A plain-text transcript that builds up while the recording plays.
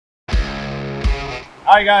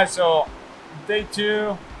Alright guys, so day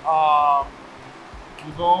two,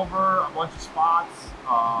 we go over a bunch of spots,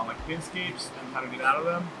 like pinscapes and how to get out of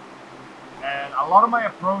them. And a lot of my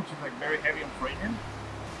approach is like very heavy on framing,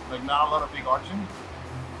 like not a lot of big arching.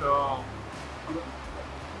 So,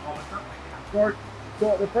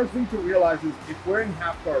 So the first thing to realize is if we're in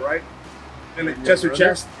half guard, right? And like chest to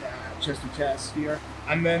chest, chest to chest here.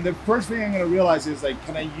 And then the first thing I'm gonna realize is like,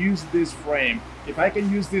 can I use this frame? If I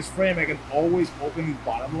can use this frame, I can always open this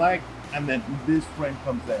bottom leg, and then this frame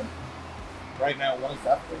comes in. Right now, once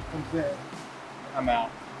that frame comes in, I'm out.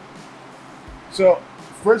 So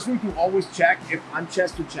first thing to always check if I'm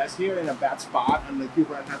chest to chest here in a bad spot, and the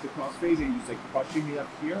keeper has the cross face and he's like pushing me up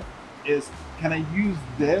here, is can I use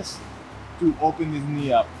this to open this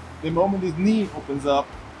knee up? The moment this knee opens up,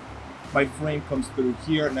 my frame comes through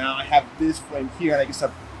here. Now I have this frame here, and I can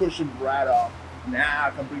start pushing right off. Now I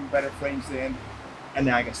can bring better frames in, and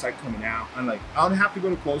now I can start coming out. And like, I don't have to go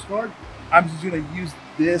to close guard. I'm just gonna use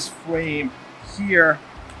this frame here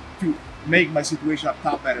to make my situation up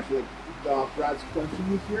top better. So like, Brad's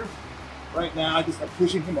punching me here. Right now, I can start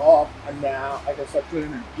pushing him off, and now I can start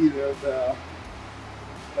putting in either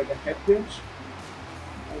like a head pinch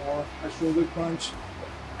or a shoulder punch.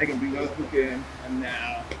 I can bring the other hook in, and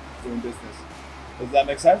now doing business. Does that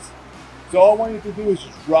make sense? So all I want you to do is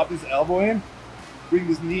just drop this elbow in, bring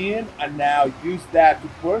this knee in, and now use that to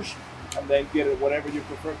push, and then get it whatever you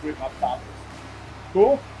prefer grip up top is.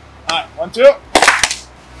 Cool? All right, 1, 2.